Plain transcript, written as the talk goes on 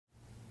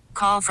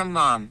Call from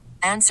mom.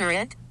 Answer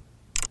it.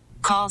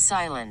 Call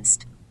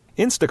silenced.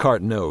 Instacart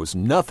knows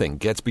nothing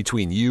gets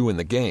between you and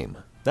the game.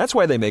 That's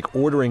why they make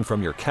ordering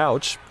from your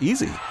couch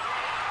easy.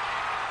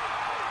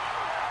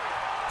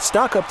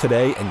 Stock up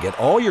today and get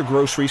all your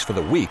groceries for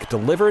the week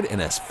delivered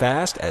in as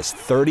fast as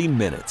 30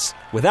 minutes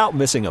without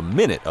missing a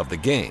minute of the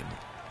game.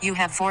 You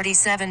have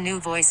 47 new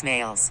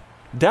voicemails.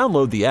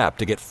 Download the app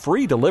to get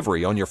free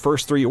delivery on your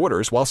first 3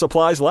 orders while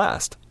supplies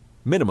last.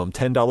 Minimum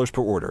 $10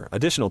 per order.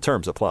 Additional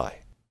terms apply.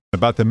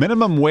 About the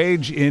minimum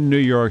wage in New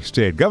York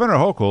State. Governor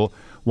Hochul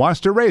wants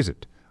to raise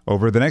it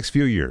over the next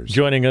few years.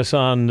 Joining us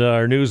on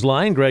our news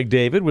line, Greg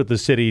David with the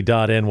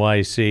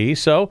city.nyc.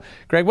 So,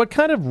 Greg, what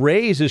kind of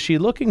raise is she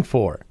looking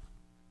for?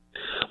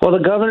 Well,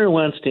 the governor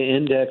wants to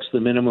index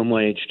the minimum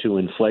wage to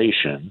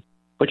inflation,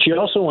 but she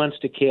also wants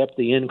to cap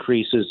the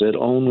increases at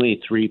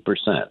only 3%.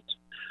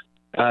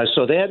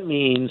 So that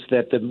means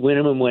that the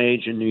minimum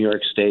wage in New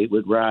York State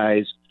would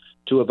rise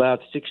to about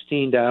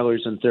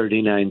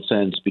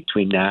 $16.39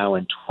 between now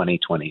and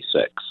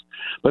 2026.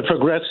 But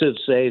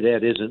progressives say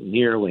that isn't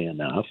nearly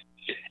enough,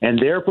 and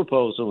their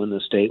proposal in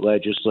the state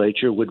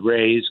legislature would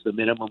raise the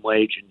minimum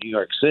wage in New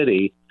York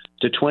City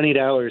to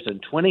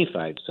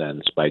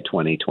 $20.25 by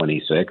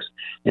 2026,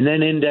 and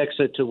then index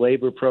it to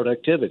labor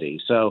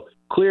productivity. So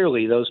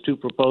clearly, those two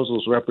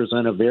proposals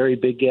represent a very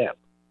big gap.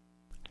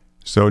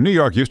 So New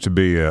York used to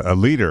be a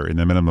leader in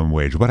the minimum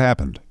wage. What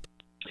happened?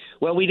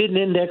 Well, we didn't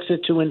index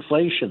it to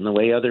inflation the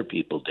way other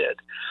people did.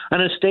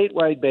 On a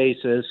statewide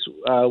basis,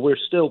 we're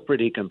still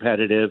pretty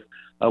competitive.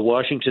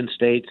 Washington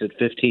State's at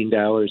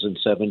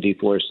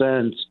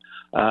 $15.74,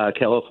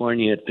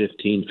 California at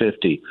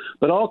 $15.50.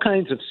 But all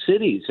kinds of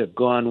cities have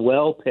gone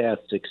well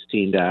past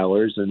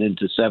 $16 and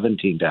into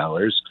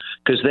 $17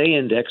 because they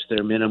index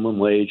their minimum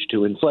wage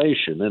to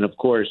inflation. And, of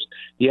course,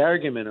 the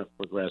argument of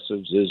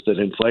progressives is that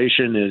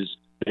inflation is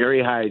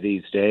very high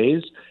these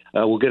days.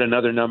 We'll get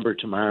another number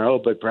tomorrow,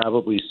 but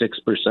probably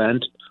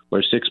 6%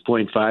 or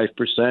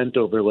 6.5%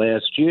 over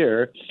last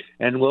year.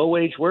 And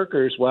low-wage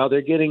workers, while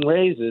they're getting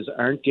raises,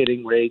 aren't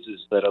getting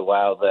raises that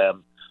allow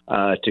them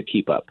to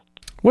keep up.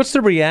 What's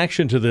the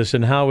reaction to this,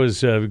 and how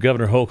is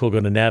Governor Hochul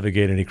going to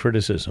navigate any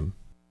criticism?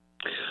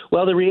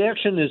 Well, the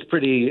reaction is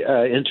pretty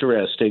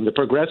interesting. The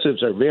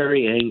progressives are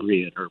very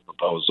angry at her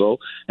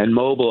proposal and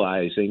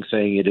mobilizing,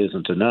 saying it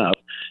isn't enough.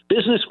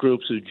 Business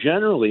groups who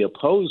generally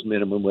oppose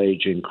minimum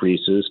wage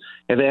increases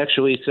have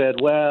actually said,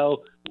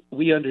 well,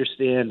 we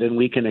understand and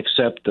we can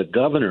accept the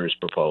governor's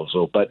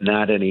proposal, but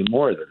not any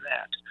more than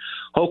that.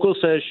 Hochul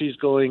says she's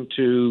going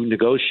to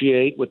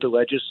negotiate with the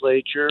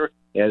legislature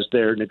as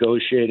they're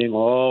negotiating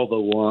all the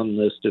long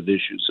list of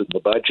issues in the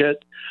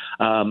budget.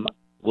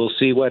 We'll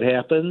see what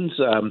happens.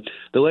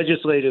 The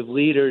legislative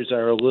leaders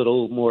are a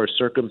little more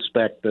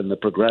circumspect than the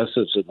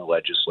progressives in the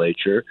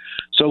legislature.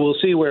 So we'll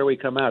see where we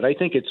come out. I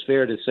think it's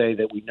fair to say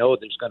that we know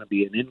there's going to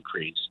be an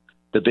increase.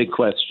 The big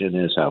question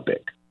is how big.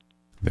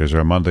 There's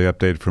our monthly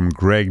update from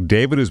Greg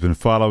David, who's been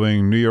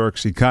following New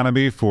York's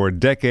economy for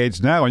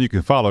decades now. And you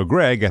can follow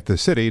Greg at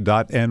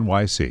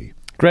thecity.nyc.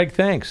 Greg,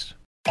 thanks.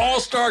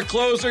 All-star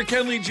closer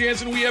Kenley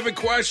Jansen, we have a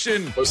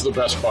question. What's the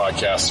best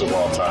podcast of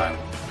all time?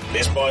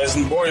 Baseball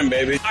isn't boring,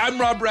 baby.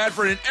 I'm Rob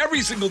Bradford, and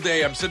every single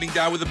day I'm sitting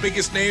down with the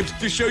biggest names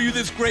to show you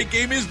this great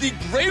game is the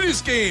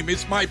greatest game.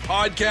 It's my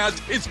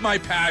podcast. It's my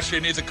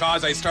passion. It's a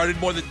cause I started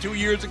more than 2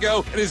 years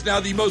ago and is now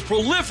the most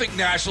prolific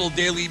national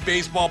daily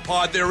baseball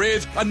pod there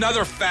is.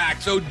 Another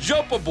fact, so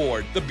jump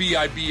aboard the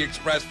BIB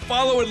Express.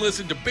 Follow and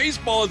listen to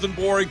Baseball Isn't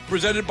Boring,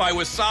 presented by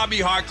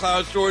Wasabi Hot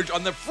Cloud Storage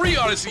on the free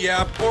Odyssey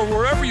app or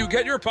wherever you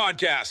get your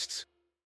podcasts.